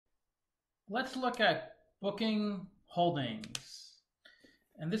Let's look at Booking Holdings.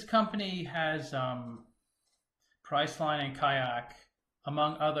 And this company has Priceline and Kayak,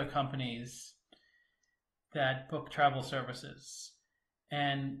 among other companies that book travel services.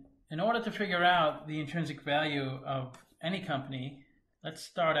 And in order to figure out the intrinsic value of any company, let's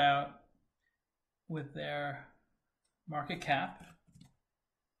start out with their market cap.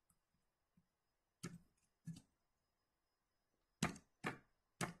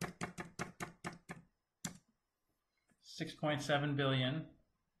 $6.7 billion,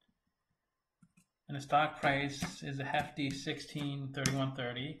 and the stock price is a hefty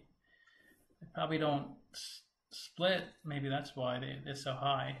 $16.31.30. They probably don't split. Maybe that's why they're so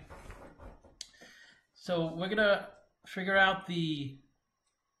high. So we're gonna figure out the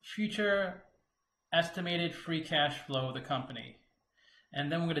future estimated free cash flow of the company,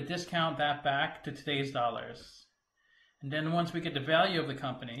 and then we're going to discount that back to today's dollars. And then once we get the value of the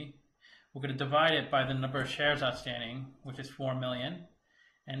company, we're going to divide it by the number of shares outstanding, which is 4 million,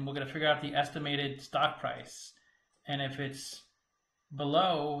 and we're going to figure out the estimated stock price. And if it's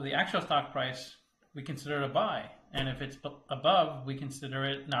below the actual stock price, we consider it a buy, and if it's above, we consider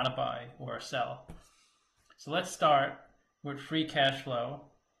it not a buy or a sell. So let's start with free cash flow.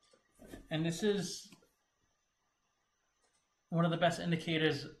 And this is one of the best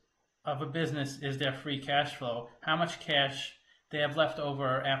indicators of a business is their free cash flow, how much cash they have left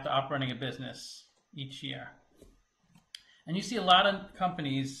over after operating a business each year. And you see a lot of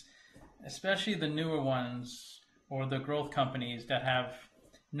companies, especially the newer ones or the growth companies, that have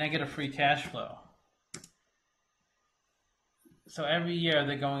negative free cash flow. So every year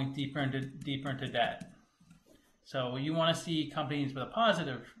they're going deeper into debt. So you want to see companies with a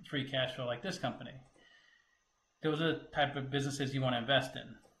positive free cash flow like this company. Those are the type of businesses you want to invest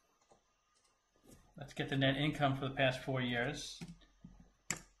in. Let's get the net income for the past 4 years.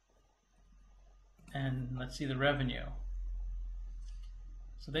 And let's see the revenue.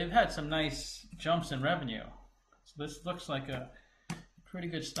 So they've had some nice jumps in revenue. So this looks like a pretty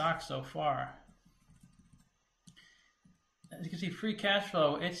good stock so far. As you can see, free cash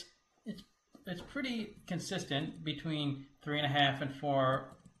flow, it's pretty consistent between 3.5 and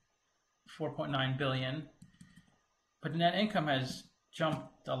 4.9 billion. But the net income has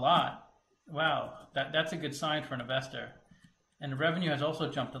jumped a lot. Wow, that's a good sign for an investor. And the revenue has also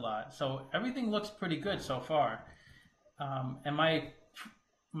jumped a lot. So everything looks pretty good so far. And my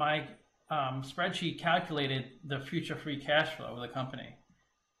spreadsheet calculated the future free cash flow of the company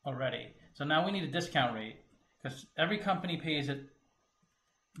already. So now we need a discount rate, because every company pays at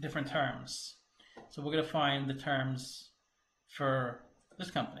different terms. So we're going to find the terms for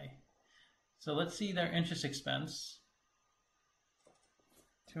this company. So let's see their interest expense.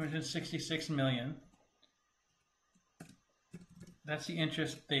 266 million. That's the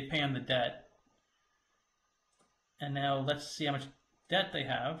interest they pay on the debt. And now let's see how much debt they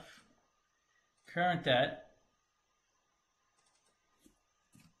have. Current debt,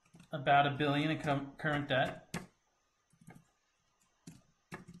 about $1 billion in current debt.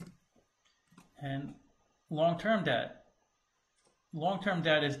 And long-term debt. Long-term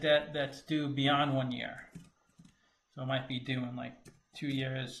debt is debt that's due beyond 1 year. So it might be due in like 2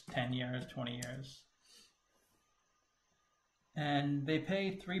 years, 10 years, 20 years. And they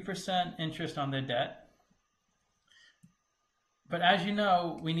pay 3% interest on their debt. But as you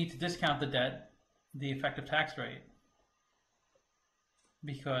know, we need to discount the debt, the effective tax rate,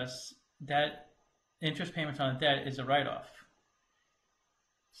 because that interest payments on the debt is a write-off.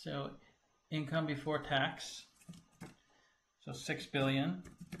 So income before tax, so 6 billion,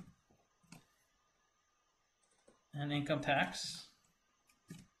 and income tax.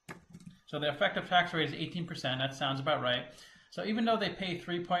 So the effective tax rate is 18%. That sounds about right. So even though they pay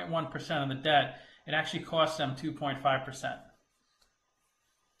 3.1% on the debt, it actually costs them 2.5%.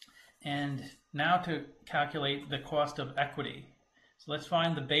 And now to calculate the cost of equity. So let's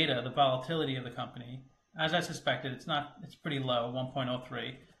find the beta, the volatility of the company. As I suspected, it's pretty low,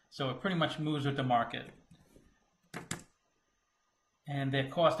 1.03. So it pretty much moves with the market. And their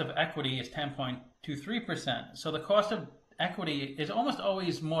cost of equity is 10.23%. So the cost of equity is almost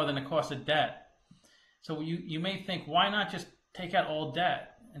always more than the cost of debt. So you may think, why not just take out all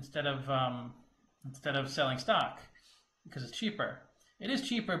debt instead of selling stock? Because it's cheaper. It is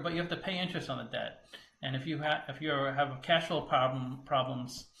cheaper, but you have to pay interest on the debt. And if you have cash flow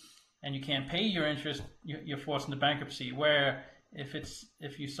problems and you can't pay your interest, you're forced into bankruptcy. Where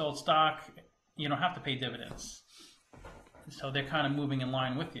if you sold stock, you don't have to pay dividends. So they're kind of moving in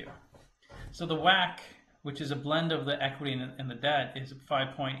line with you. So the WACC, which is a blend of the equity and the debt, is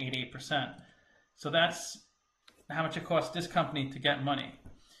 5.88%. So that's how much it costs this company to get money.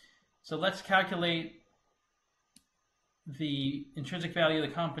 So let's calculate the intrinsic value of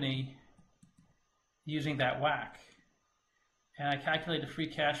the company using that WACC. And I calculate the free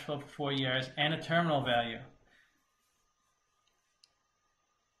cash flow for 4 years and a terminal value.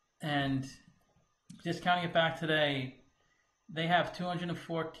 And discounting it back today, they have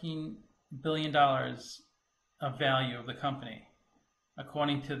 $214 billion of value of the company,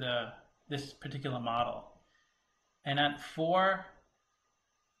 according to this particular model. And at 4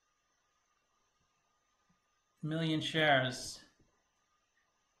 million shares,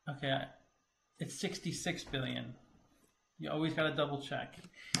 okay, it's 66 billion. You always got to double check.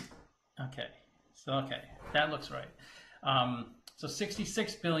 Okay, that looks right. So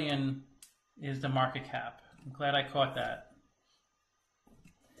 66 billion is the market cap. I'm glad I caught that.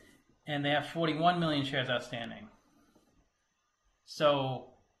 And they have 41 million shares outstanding.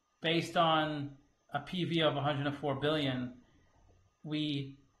 So based on a PV of 104 billion,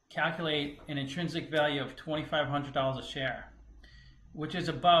 we calculate an intrinsic value of $2,500 a share, which is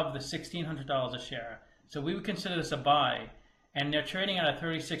above the $1,600 a share. So we would consider this a buy, and they're trading at a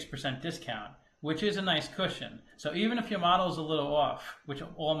 36% discount, which is a nice cushion. So even if your model is a little off, which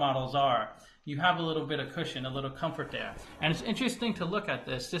all models are, you have a little bit of cushion, a little comfort there. And it's interesting to look at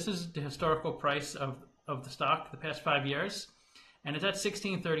this. This is the historical price of the stock the past 5 years, and it's at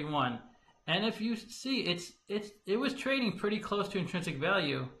 $16.31. And if you see, it was trading pretty close to intrinsic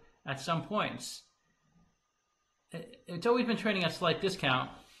value at some points. It's always been trading at a slight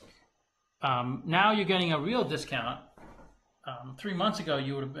discount. Now you're getting a real discount. 3 months ago,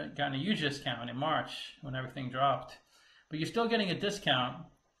 you would have gotten a huge discount in March when everything dropped. But you're still getting a discount.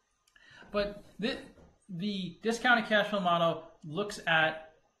 But the discounted cash flow model looks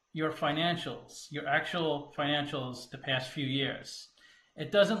at your financials, your actual financials the past few years.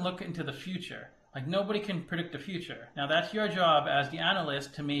 It doesn't look into the future. Like, nobody can predict the future. Now, that's your job as the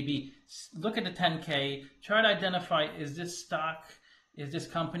analyst to maybe look at the 10K, try to identify, is this stock, is this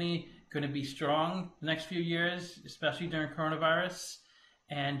company going to be strong the next few years, especially during coronavirus,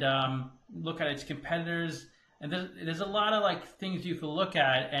 and look at its competitors. And there's a lot of things you can look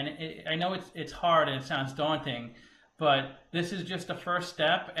at, and I know it's hard and it sounds daunting, but this is just the first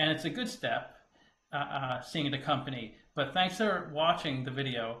step, and it's a good step, seeing the company. But thanks for watching the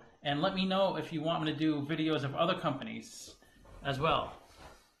video, and let me know if you want me to do videos of other companies as well.